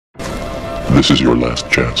This is your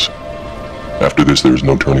last chance. After this, there is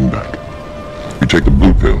no turning back. You take the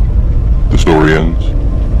blue pill, the story ends.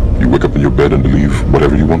 You wake up in your bed and believe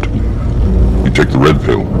whatever you want to believe. You take the red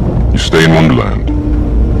pill, you stay in Wonderland,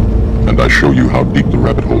 and I show you how deep the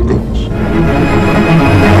rabbit hole goes.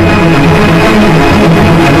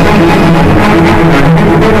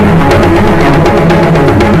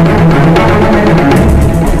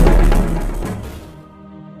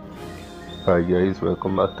 Hi guys,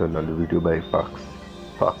 welcome back to another video by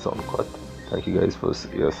Facts Uncut. Thank you guys for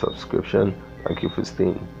your subscription. Thank you for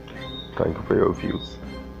staying. Thank you for your views.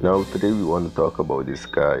 Now today we want to talk about this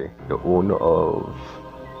guy, the owner of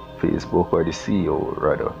Facebook, or the CEO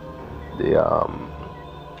rather, the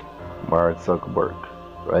Mark Zuckerberg,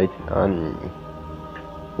 right? And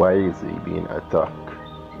why is he being attacked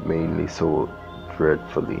mainly so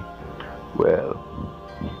dreadfully? Well,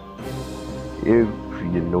 if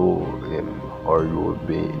you know him, or you would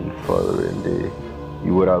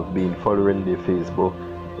have been following the Facebook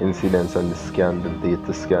incidents and the scandal,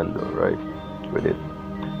 data scandal, right? With it,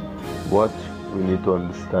 what we need to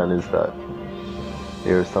understand is that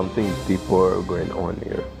there's something deeper going on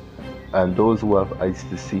here, and those who have eyes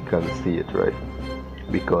to see can see it, right?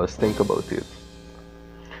 Because think about it,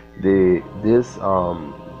 this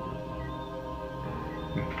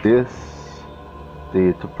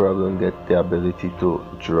data problem get the ability to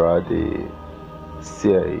draw the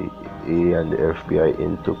CIA and the FBI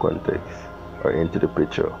into context, or into the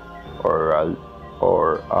picture, or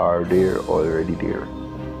are they already there?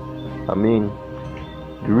 I mean,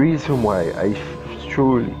 the reason why I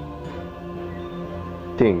truly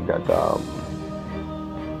think that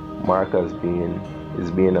Mark is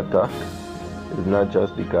being attacked is not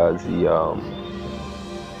just because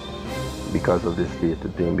because of this data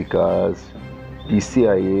thing, because the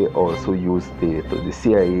CIA also use data. The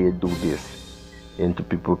CIA do this into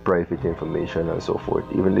people's private information and so forth.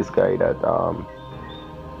 Even this guy that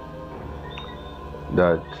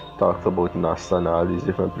talks about NASA and all these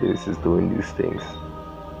different places doing these things,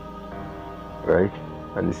 right?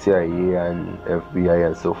 And the CIA and FBI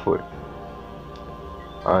and so forth.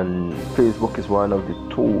 And Facebook is one of the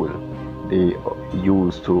tools they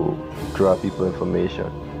use to draw people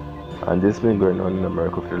information. And this has been going on in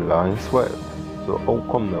America for the longest while. So how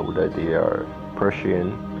come now that they are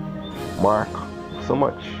pressuring Mark so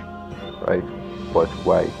much, right? But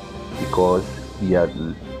why? Because he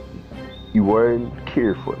weren't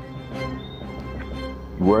careful.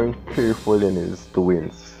 He weren't careful in his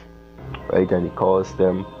doings, right? And he caused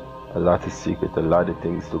them a lot of secret, a lot of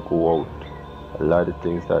things to go out, a lot of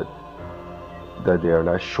things that they are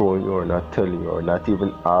not showing you, or not telling you, or not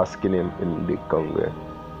even asking him in the Congress,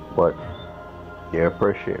 but they are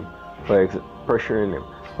pressuring him.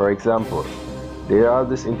 For example, there are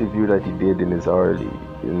this interview that he did in his earlies,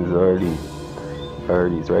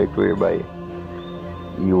 right, whereby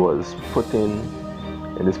he was put in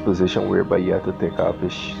this position whereby he had to take off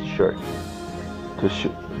his shirt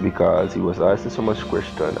because he was asking so much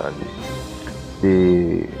question, and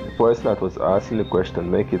the person that was asking the question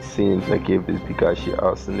make it seem like it is because she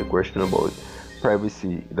asked him the question about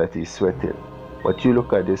privacy that he's sweating. But you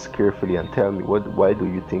look at this carefully and tell me, why do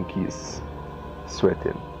you think he's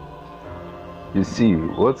sweating? You see,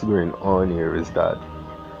 what's going on here is that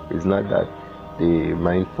it's not that they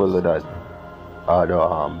mindful of that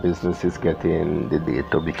other businesses getting the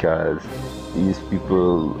data, because these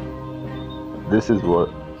people, this is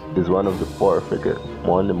one of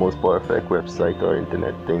the most perfect website or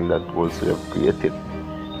internet thing that was created,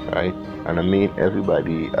 right? And I mean,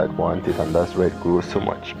 everybody had want it, and that's why it grows so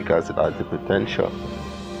much, because it has the potential.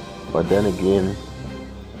 But then again,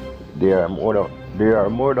 there are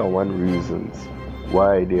more than one reasons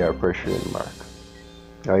why they are pressuring Mark,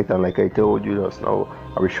 right? And like I told you just now,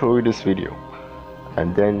 I will show you this video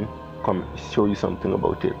and then come show you something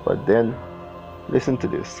about it. But then listen to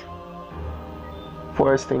this.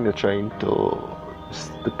 First thing, they're trying to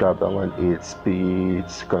clap down on hate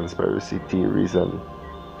speech, conspiracy theories, and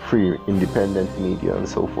free independent media and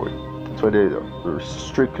so forth. So they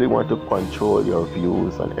strictly want to control your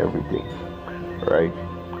views and everything, right?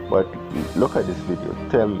 But look at this video,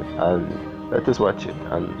 tell me, and let us watch it,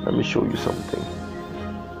 and let me show you something.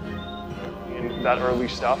 In that early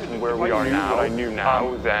stuff and where we are now, what I knew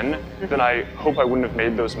now then I hope I wouldn't have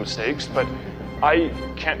made those mistakes, but I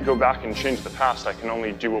can't go back and change the past. I can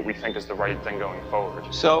only do what we think is the right thing going forward.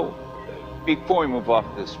 So, before we move off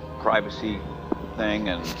this privacy thing,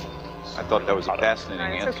 and I thought that was a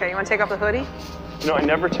fascinating answer. It's okay. You want to take off the hoodie? No, I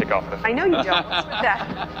never take off the hoodie. I know you don't. What's with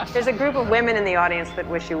that? There's a group of women in the audience that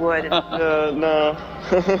wish you would. No.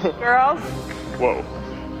 Girls? Whoa.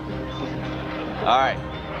 All right.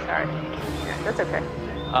 Sorry. That's okay.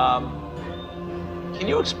 Can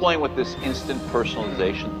you explain what this instant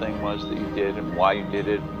personalization thing was that you did and why you did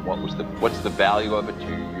it? And what's the value of it to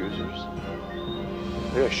your users?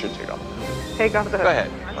 Maybe I should take off. Take off the hood. Go ahead.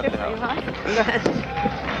 Want What to? the hell? You want? Go ahead.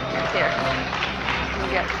 Here.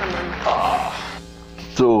 You get someone.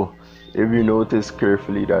 So, if you notice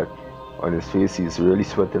carefully that on his face he's really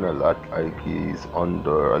sweating a lot, like he's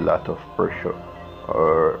under a lot of pressure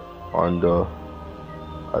or under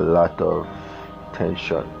a lot of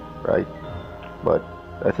tension, right? But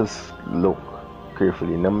let us look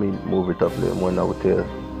carefully. Let me move it up a little more now to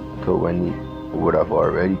when he would have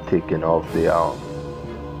already taken off the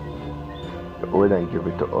hood and give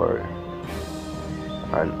it to her.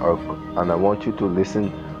 And I want you to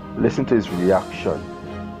listen to his reaction.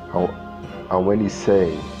 And when he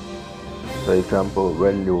said, for example,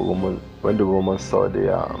 when the woman saw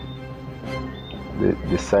the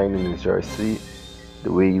sign in his jersey,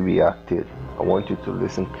 the way he reacted, I want you to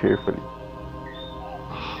listen carefully.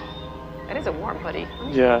 That is a warm hoodie.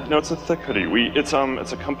 Yeah, no, it's a thick hoodie. It's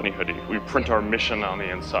a company hoodie. We print our mission on the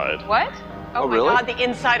inside. What? Oh my really? God, the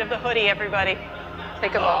inside of the hoodie, everybody.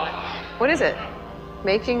 Take a moment. What is it?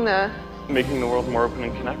 Making the world more open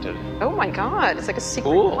and connected. Oh my God, it's like a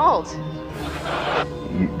secret Cool. cult.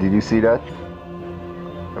 Did you see that?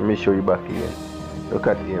 Let me show you back again. Look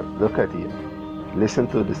at him. Listen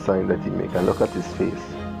to the sign that he make and look at his face.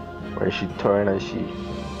 When she turn and she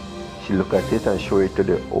look at it and show it to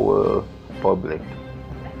the whole public.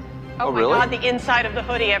 Oh my really? God, the inside of the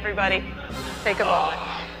hoodie, everybody. Take a moment.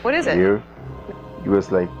 What is it? Here, he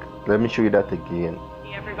was like, let me show you that again.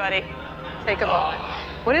 Everybody, take a moment.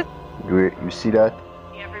 What is? You see that?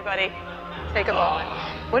 Everybody, take a moment.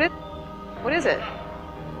 What is it?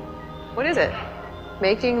 What is it?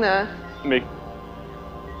 Making the.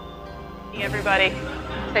 Everybody,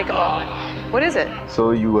 take a moment. What is it?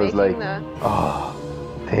 So you was like,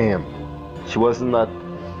 Making damn. She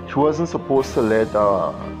wasn't supposed to let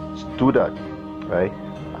do that, right?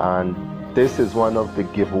 And this is one of the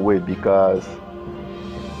giveaway because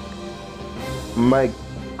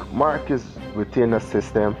Mark is within a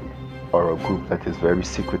system or a group that is very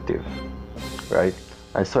secretive, right?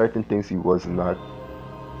 And certain things he was not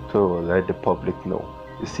to let the public know.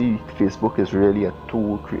 You see, Facebook is really a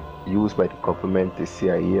tool used by the government, the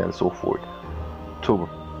CIA, and so forth, to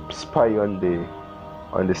spy on the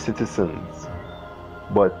citizens.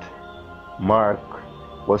 But Mark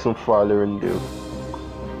wasn't following the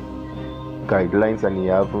guidelines, and he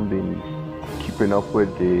haven't been keeping up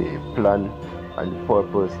with the plan and the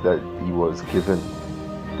purpose that he was given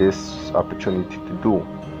this opportunity to do,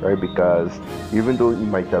 right? Because even though he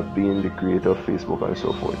might have been the creator of Facebook and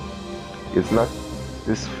so forth, it's not.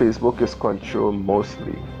 This Facebook is controlled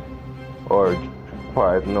mostly or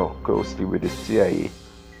closely with the CIA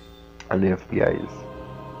and the FBI's.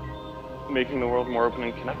 Making the world more open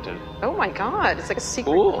and connected. Oh my God, it's like a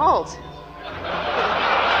secret Cool. cult. Look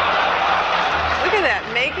at that,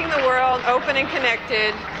 making the world open and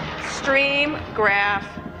connected, stream graph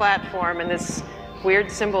platform, and this weird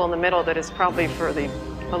symbol in the middle that is probably for the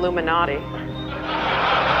Illuminati.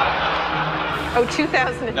 Oh,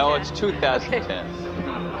 2010. No, it's 2010. Okay.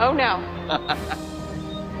 Oh no.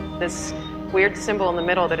 This weird symbol in the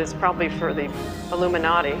middle that is probably for the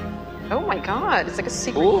Illuminati. Oh my God, it's like a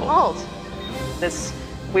secret Cool. cult. This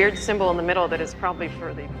weird symbol in the middle that is probably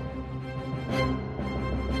for the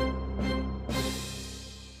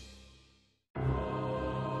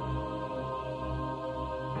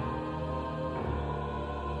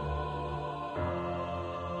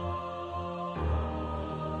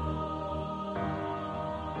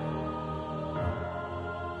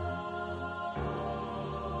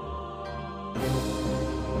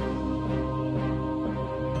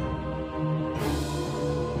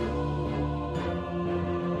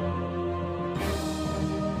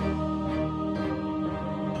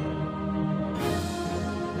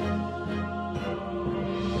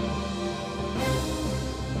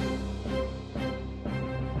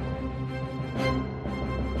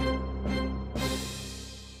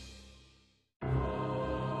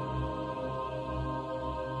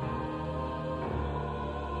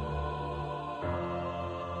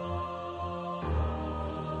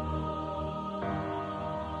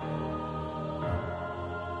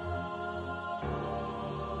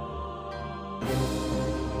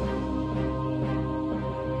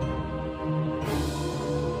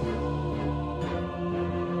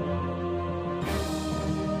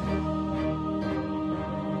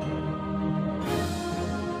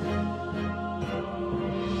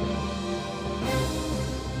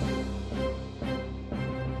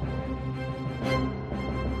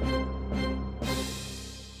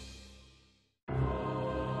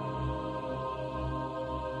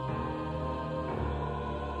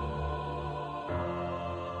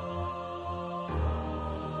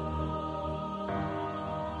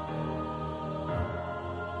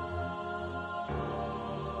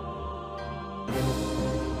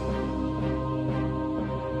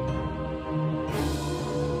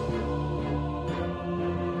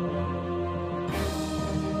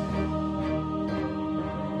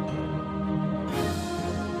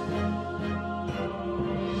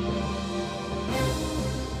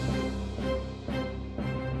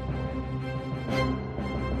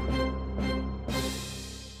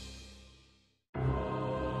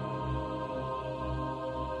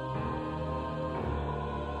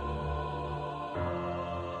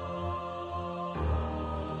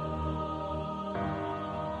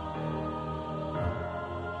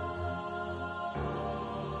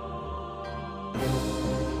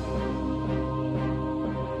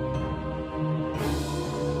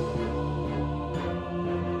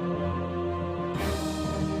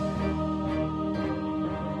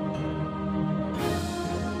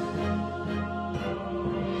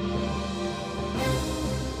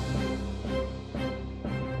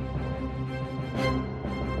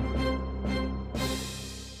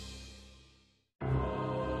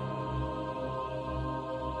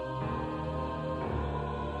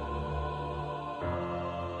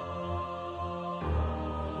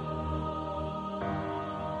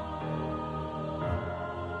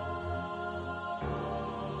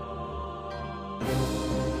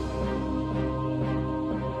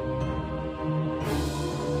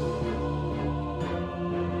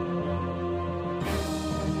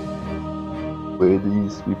way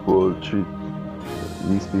these people treat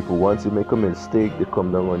these people. Once you make a mistake, they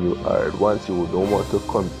come down on you hard. Once you don't want to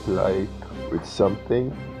comply with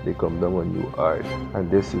something, they come down on you hard. And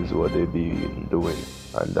this is what they be doing.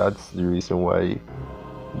 And that's the reason why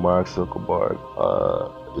Mark Zuckerberg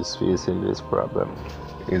is facing this problem.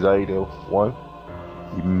 Is either one,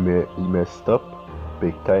 he messed up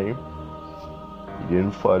big time. He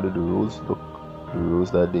didn't follow the rules, the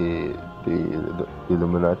rules that the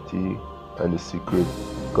Illuminati and the secret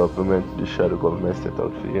government, the shadow government set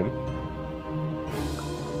out for him.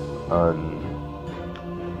 And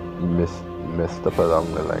he messed up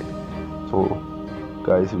along the line. So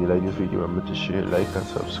guys, if you like this video, remember to share, like and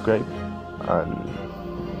subscribe, and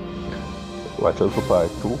watch out for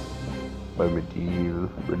part 2 when we deal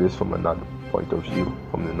with this from another point of view,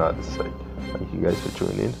 from another side. Thank you guys for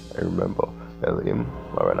tuning in, and remember, will.i.am,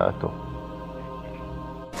 Maranato.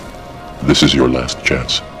 This is your last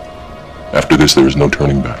chance. After this, there is no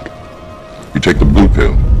turning back. You take the blue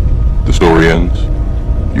pill, the story ends.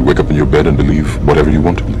 You wake up in your bed and believe whatever you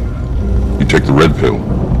want to believe. You take the red pill,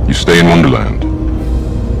 you stay in Wonderland,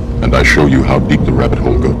 and I show you how deep the rabbit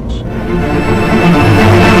hole goes.